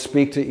might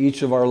speak to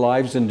each of our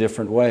lives in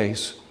different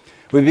ways.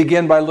 We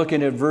begin by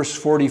looking at verse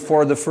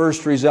 44, the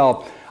first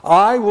resolve.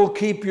 I will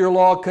keep your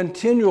law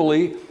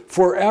continually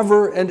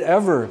forever and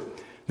ever.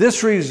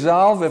 This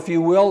resolve, if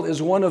you will,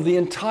 is one of the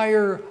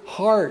entire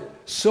heart,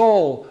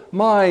 soul,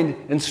 mind,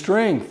 and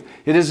strength.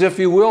 It is, if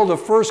you will, the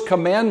first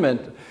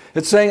commandment.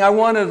 It's saying, I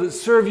want to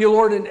serve you,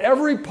 Lord, in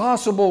every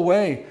possible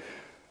way.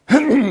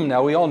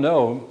 Now, we all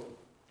know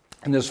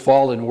in this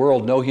fallen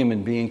world, no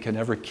human being can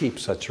ever keep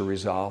such a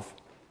resolve.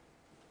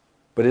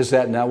 But is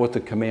that not what the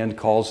command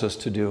calls us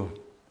to do?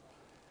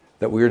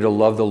 That we are to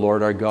love the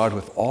Lord our God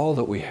with all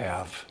that we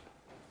have,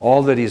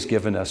 all that He's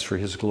given us for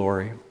His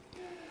glory.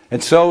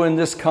 And so in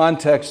this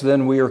context,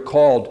 then, we are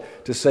called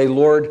to say,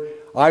 Lord,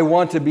 I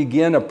want to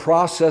begin a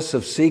process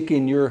of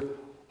seeking your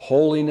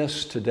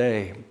holiness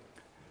today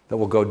that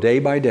will go day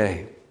by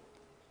day,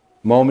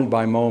 moment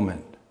by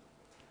moment,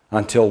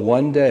 until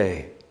one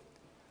day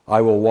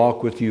I will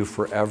walk with you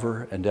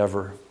forever and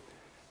ever.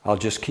 I'll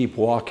just keep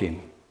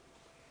walking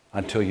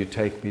until you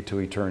take me to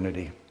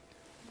eternity.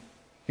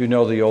 You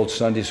know the old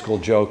Sunday school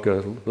joke,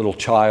 a little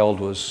child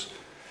was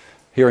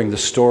hearing the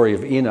story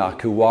of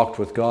Enoch who walked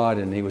with God,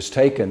 and he was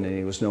taken and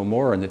he was no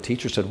more. And the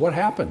teacher said, what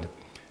happened?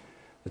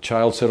 The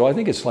child said, I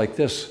think it's like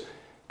this.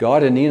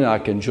 God and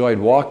Enoch enjoyed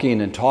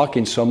walking and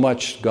talking so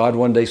much, God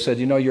one day said,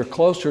 you're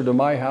closer to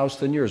my house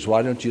than yours.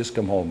 Why don't you just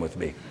come home with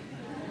me?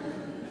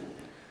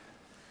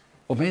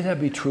 Well, may that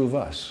be true of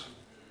us,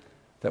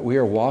 that we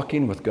are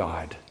walking with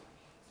God,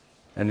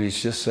 and He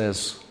just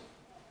says,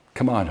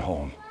 come on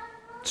home.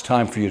 It's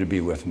time for you to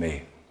be with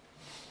me.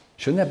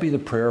 Shouldn't that be the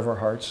prayer of our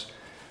hearts?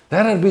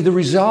 That ought to be the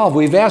resolve.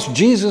 We've asked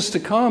Jesus to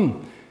come,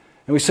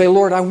 and we say,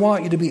 Lord, I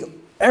want you to be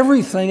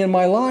everything in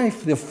my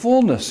life, the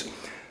fullness.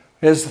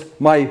 As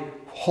my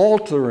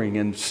haltering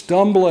and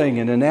stumbling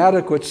and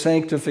inadequate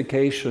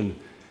sanctification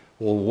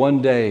will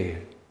one day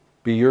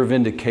be your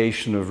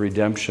vindication of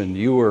redemption.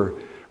 You were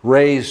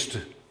raised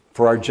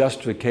for our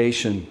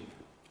justification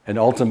and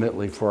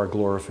ultimately for our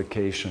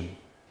glorification.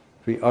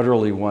 To be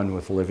utterly one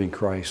with the living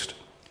Christ.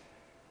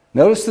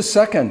 Notice the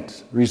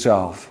second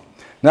resolve.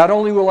 Not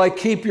only will I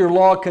keep your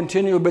law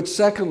continually, but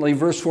secondly,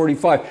 verse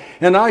 45,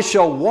 and I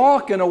shall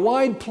walk in a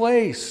wide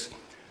place,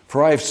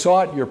 for I have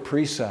sought your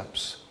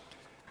precepts.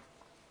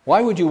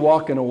 Why would you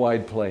walk in a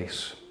wide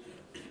place?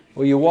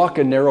 Well, you walk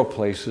in narrow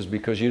places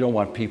because you don't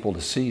want people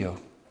to see you.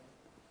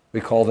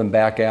 We call them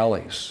back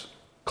alleys,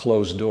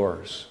 closed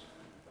doors,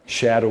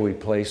 shadowy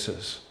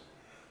places.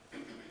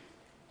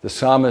 The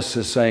psalmist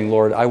is saying,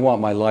 Lord, I want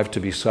my life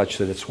to be such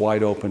that it's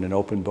wide open, an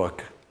open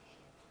book.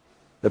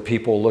 That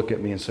people look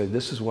at me and say,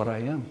 this is what I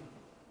am.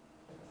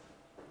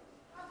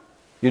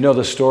 You know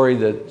the story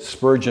that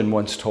Spurgeon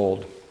once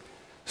told.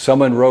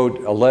 Someone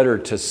wrote a letter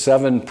to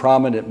 7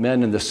 prominent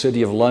men in the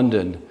city of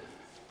London,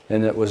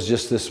 and it was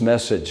just this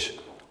message.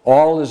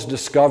 All is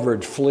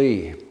discovered,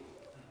 flee.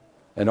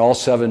 And all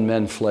 7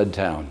 men fled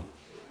town.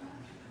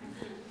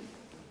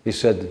 He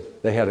said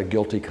they had a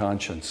guilty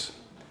conscience.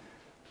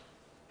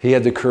 He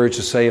had the courage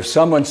to say, if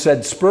someone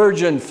said,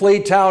 Spurgeon,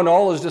 flee town,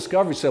 all is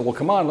discovered, he said, well,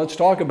 come on, let's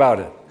talk about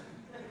it.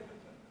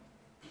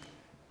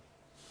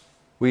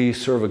 We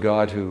serve a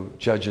God who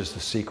judges the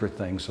secret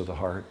things of the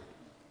heart,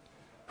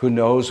 who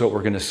knows what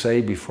we're going to say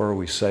before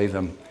we say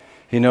them.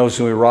 He knows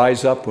when we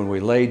rise up, when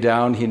we lay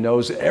down. He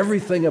knows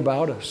everything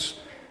about us.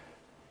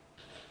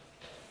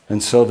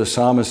 And so the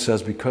psalmist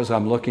says, because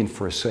I'm looking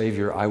for a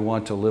Savior, I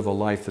want to live a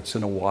life that's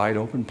in a wide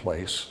open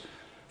place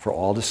for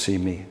all to see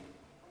me,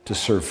 to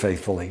serve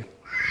faithfully.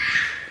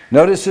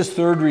 Notice his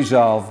third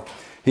resolve.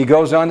 He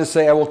goes on to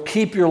say, I will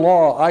keep your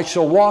law. I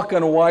shall walk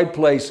in a wide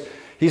place.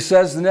 He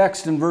says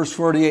next in verse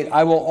 48,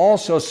 I will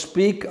also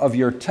speak of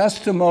your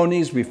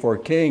testimonies before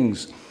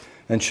kings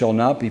and shall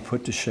not be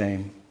put to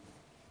shame.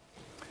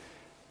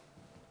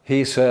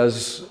 He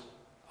says,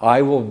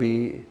 I will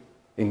be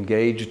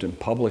engaged in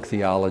public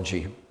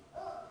theology.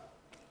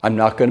 I'm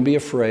not going to be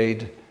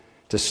afraid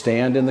to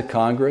stand in the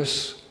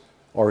Congress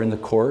or in the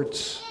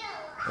courts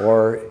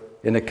or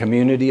in a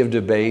community of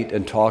debate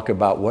and talk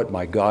about what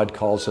my God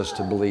calls us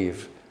to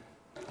believe.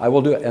 I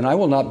will do it, and I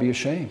will not be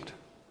ashamed.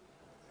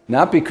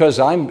 Not because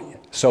I'm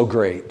so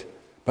great,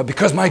 but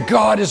because my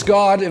God is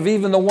God of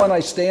even the one I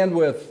stand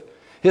with.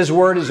 His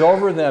word is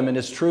over them and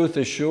His truth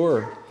is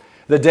sure.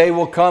 The day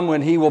will come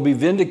when He will be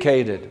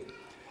vindicated.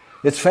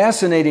 It's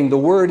fascinating, the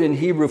word in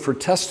Hebrew for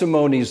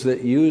testimonies that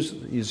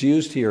is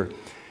used here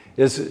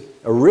is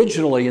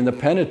originally in the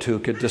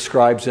Pentateuch. It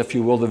describes, if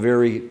you will, the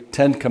very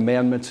 10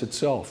 Commandments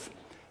itself.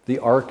 The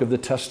Ark of the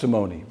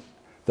Testimony,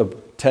 the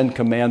 10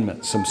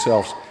 Commandments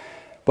themselves.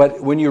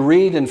 But when you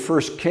read in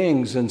 1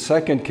 Kings and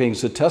 2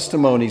 Kings, the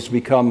testimonies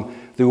become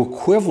the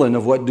equivalent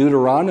of what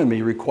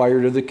Deuteronomy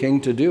required of the king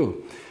to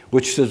do,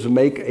 which is to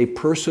make a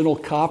personal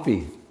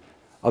copy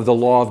of the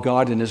law of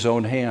God in his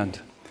own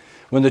hand.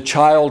 When the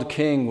child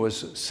king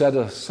was set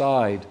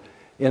aside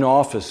in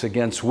office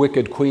against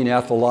wicked Queen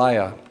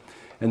Athaliah,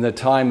 in the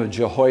time of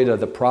Jehoiada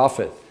the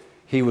prophet,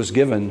 he was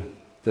given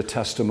the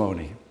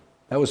testimony.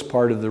 That was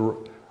part of the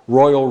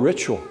royal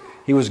ritual.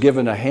 He was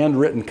given a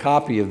handwritten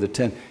copy of the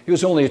 10. He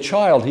was only a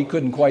child. He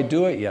couldn't quite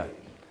do it yet.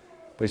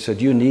 But he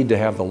said, you need to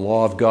have the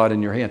law of God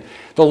in your hand.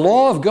 The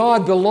law of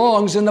God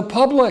belongs in the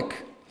public.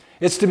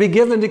 It's to be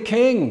given to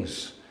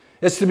kings.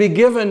 It's to be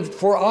given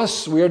for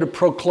us. We are to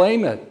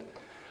proclaim it.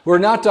 We're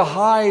not to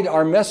hide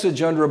our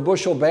message under a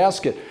bushel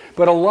basket,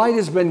 but a light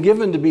has been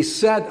given to be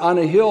set on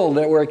a hill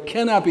where it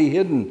cannot be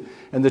hidden.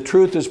 And the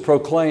truth is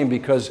proclaimed,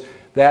 because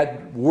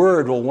that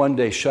word will one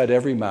day shut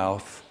every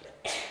mouth.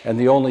 And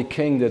the only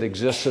king that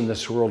exists in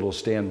this world will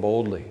stand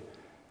boldly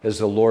as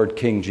the Lord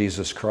King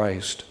Jesus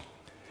Christ.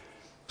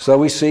 So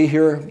we see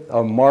here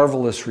a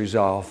marvelous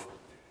resolve,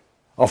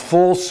 a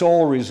full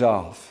soul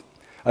resolve,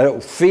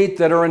 feet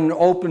that are in an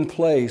open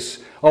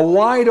place, a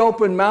wide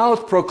open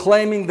mouth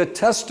proclaiming the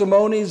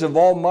testimonies of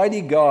Almighty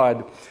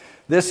God.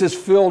 This is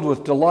filled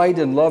with delight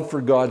and love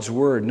for God's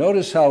word.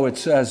 Notice how it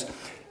says,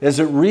 is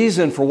it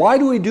reason for, why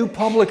do we do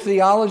public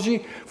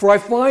theology? For I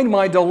find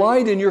my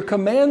delight in your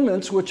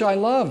commandments, which I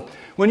love.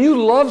 When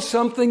you love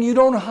something, you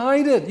don't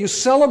hide it. You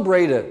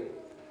celebrate it.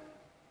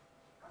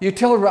 You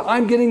tell her,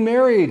 I'm getting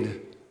married.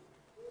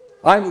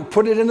 I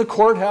put it in the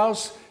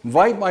courthouse,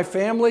 invite my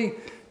family.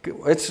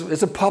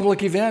 It's a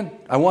public event.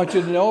 I want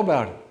you to know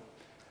about it.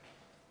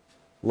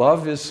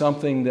 Love is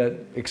something that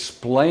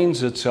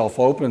explains itself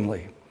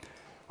openly.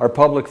 Our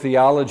public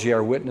theology,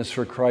 our witness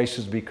for Christ,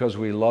 is because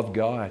we love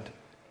God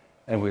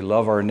and we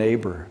love our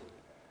neighbor.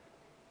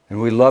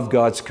 And we love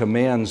God's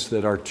commands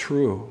that are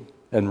true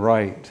and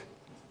right.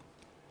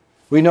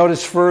 We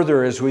notice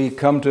further as we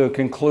come to a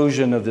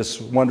conclusion of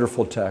this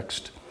wonderful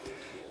text.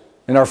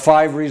 In our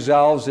 5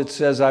 resolves, it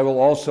says, I will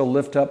also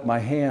lift up my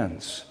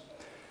hands.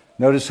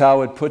 Notice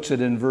how it puts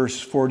it in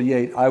verse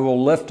 48. I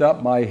will lift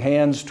up my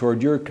hands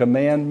toward your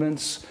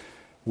commandments,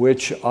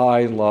 which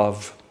I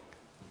love.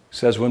 It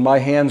says, when my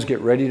hands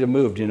get ready to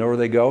move, do you know where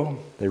they go?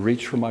 They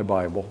reach for my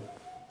Bible.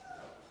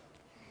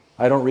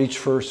 I don't reach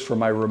first for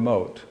my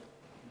remote.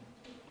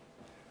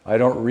 I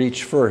don't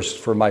reach first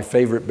for my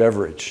favorite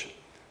beverage.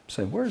 I'm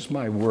saying, where's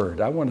my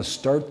word? I want to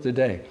start the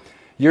day.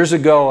 Years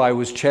ago, I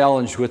was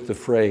challenged with the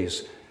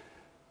phrase,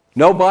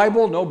 no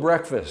Bible, no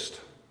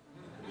breakfast.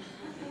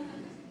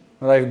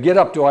 When I get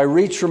up, do I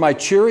reach for my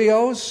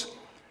Cheerios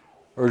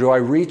or do I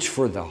reach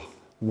for the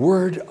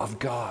Word of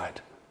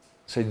God?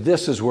 Say,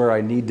 this is where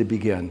I need to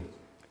begin.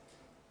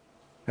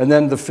 And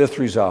then the 5th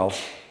resolve,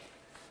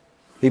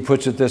 he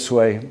puts it this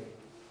way,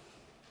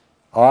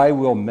 I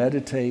will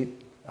meditate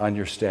on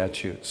your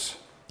statutes.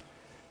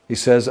 He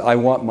says, I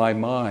want my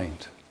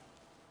mind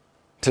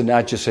to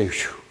not just say,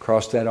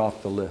 cross that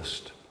off the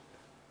list.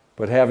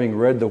 But having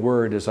read the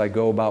Word as I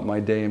go about my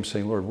day, I'm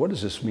saying, Lord, what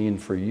does this mean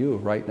for you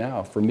right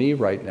now, for me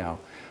right now,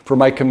 for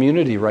my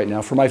community right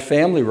now, for my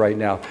family right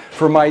now,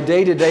 for my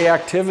day-to-day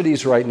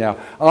activities right now?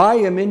 I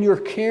am in your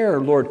care,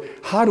 Lord.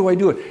 How do I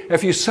do it?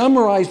 If you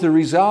summarize the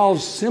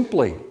resolves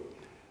simply,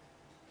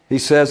 he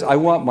says, I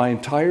want my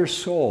entire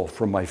soul,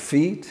 from my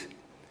feet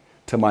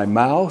to my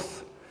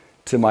mouth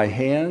to my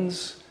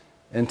hands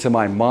and to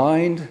my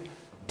mind,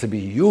 to be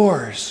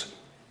yours.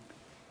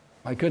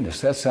 My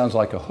goodness, that sounds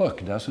like a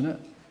hook, doesn't it?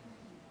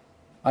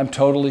 I'm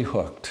totally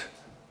hooked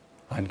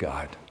on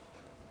God.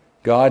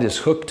 God is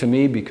hooked to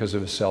me because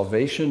of his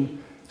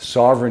salvation,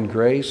 sovereign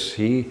grace.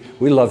 We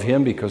love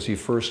him because he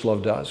first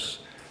loved us.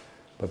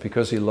 But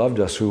because he loved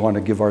us, we want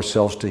to give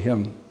ourselves to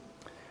him.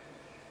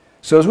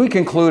 So as we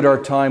conclude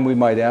our time, we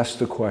might ask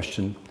the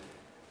question,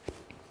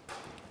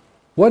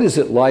 what is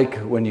it like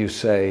when you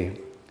say,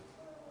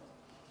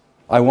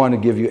 I want to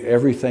give you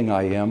everything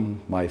I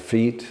am, my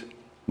feet,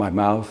 my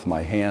mouth,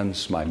 my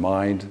hands, my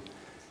mind,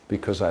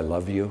 because I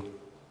love you?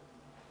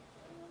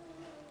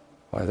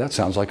 Why, that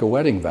sounds like a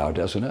wedding vow,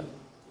 doesn't it?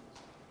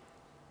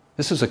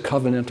 This is a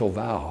covenantal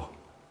vow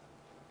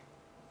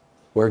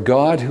where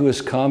God, who has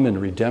come in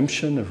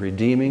redemption of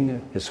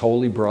redeeming his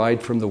holy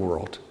bride from the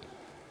world,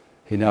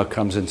 he now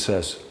comes and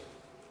says,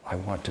 I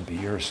want to be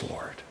yours,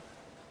 Lord.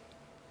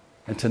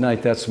 And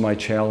tonight, that's my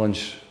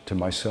challenge to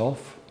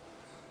myself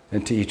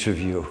and to each of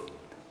you.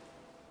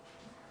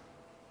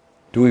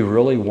 Do we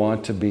really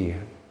want to be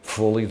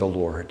fully the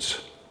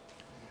Lord's?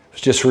 I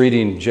was just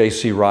reading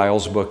J.C.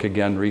 Ryle's book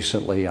again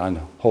recently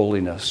on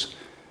holiness.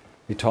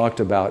 He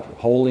talked about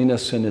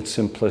holiness in its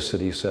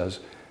simplicity. He says,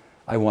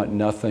 I want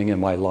nothing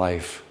in my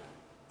life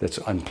that's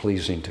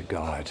unpleasing to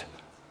God.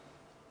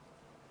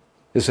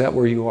 Is that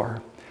where you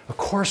are? Of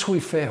course we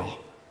fail.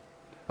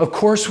 Of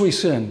course we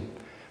sin.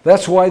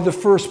 That's why the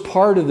first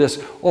part of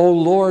this, oh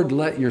Lord,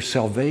 let your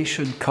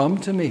salvation come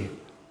to me.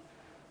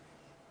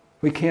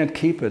 We can't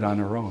keep it on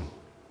our own.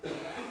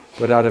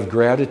 But out of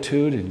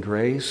gratitude and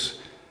grace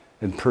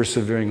and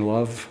persevering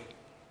love,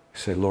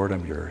 say, Lord,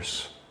 I'm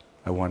yours.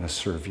 I want to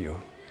serve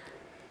you.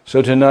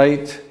 So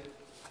tonight,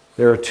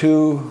 there are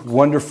 2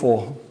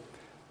 wonderful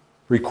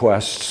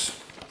requests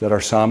that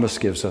our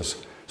psalmist gives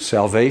us.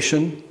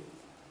 Salvation,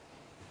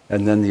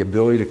 and then the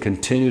ability to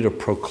continue to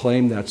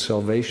proclaim that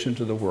salvation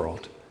to the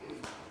world.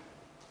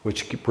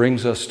 Which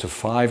brings us to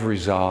 5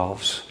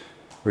 resolves.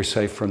 We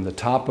say, from the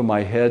top of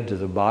my head to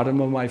the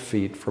bottom of my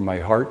feet, from my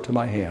heart to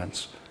my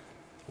hands,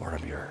 Lord,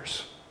 I'm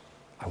yours.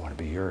 I want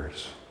to be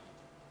yours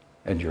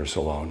and yours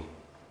alone.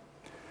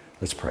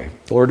 Let's pray.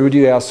 Lord, would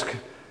you ask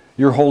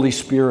your Holy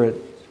Spirit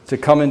to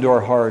come into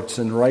our hearts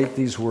and write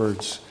these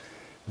words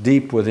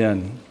deep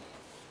within,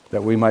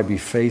 that we might be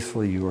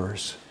faithfully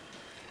yours.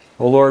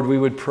 Oh Lord, we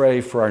would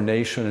pray for our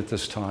nation at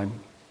this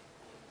time.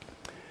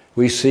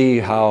 We see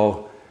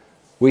how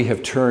we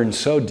have turned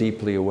so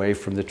deeply away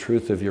from the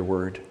truth of your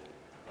word.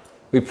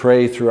 We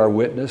pray through our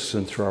witness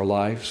and through our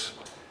lives,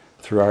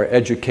 through our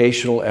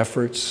educational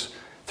efforts,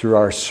 through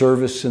our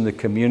service in the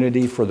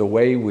community, for the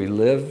way we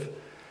live,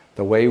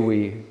 the way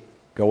we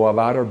go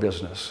about our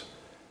business,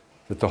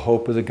 that the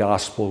hope of the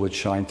gospel would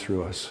shine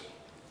through us.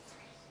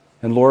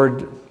 And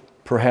Lord,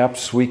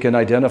 perhaps we can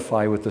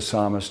identify with the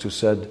psalmist who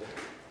said,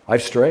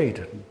 I've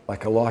strayed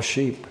like a lost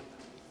sheep.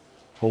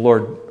 Oh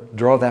Lord,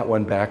 draw that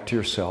one back to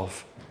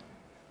yourself.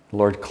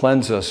 Lord,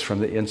 cleanse us from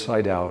the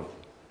inside out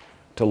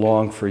to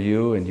long for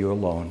you and you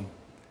alone.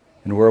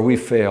 And where we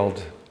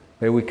failed,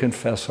 may we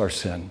confess our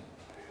sin,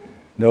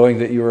 knowing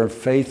that you are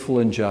faithful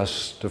and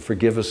just to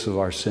forgive us of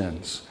our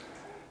sins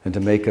and to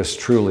make us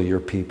truly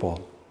your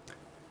people.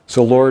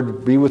 So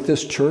Lord, be with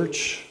this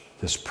church,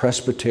 this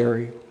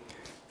presbytery,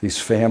 these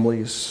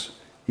families,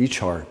 each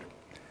heart,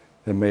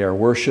 and may our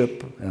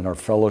worship and our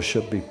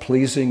fellowship be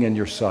pleasing in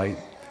your sight.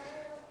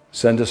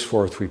 Send us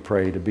forth, we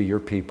pray, to be your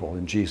people.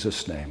 In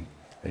Jesus' name,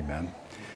 amen.